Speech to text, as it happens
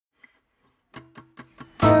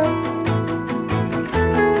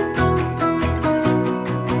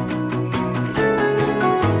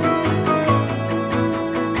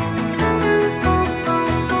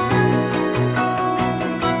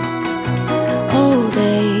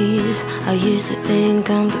I used to think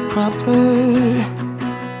I'm the problem,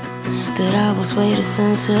 that I was way too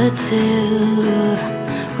sensitive,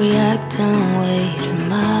 reacting way too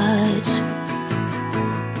much,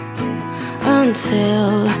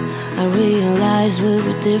 until I realized we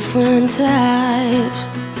were different types,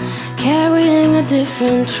 carrying a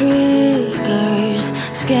different triggers,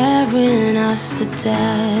 scaring us to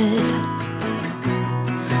death.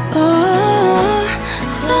 Oh,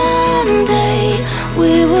 someday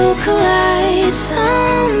we will collide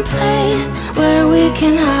someplace where we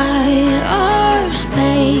can hide our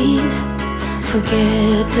space.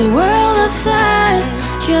 Forget the world outside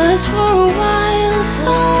just for a while.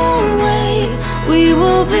 Some way we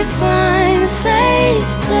will be fine, safe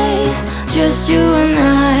place, just you and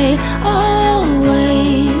I,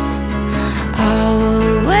 always. I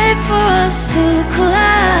will wait for us to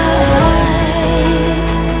collide.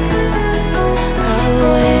 I'll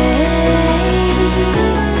wait,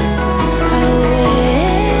 I'll wait.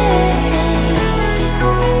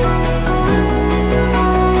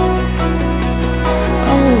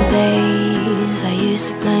 Old days, I used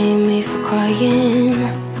to blame me for crying,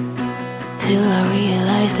 till I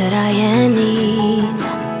realized that I had needs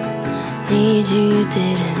you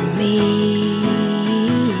didn't meet.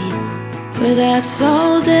 But that's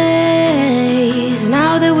all days.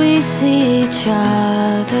 Now that we see each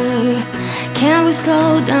other, can we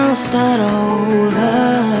slow down, start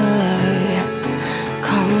over?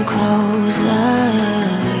 Come closer.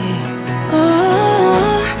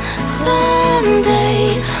 Oh,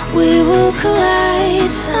 someday we will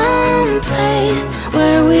collide someplace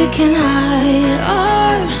where we can hide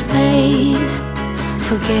our space.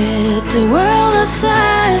 Forget the world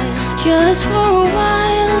outside just for a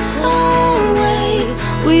while. Some way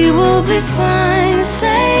we will be fine,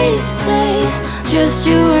 safe place, just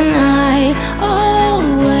you and I.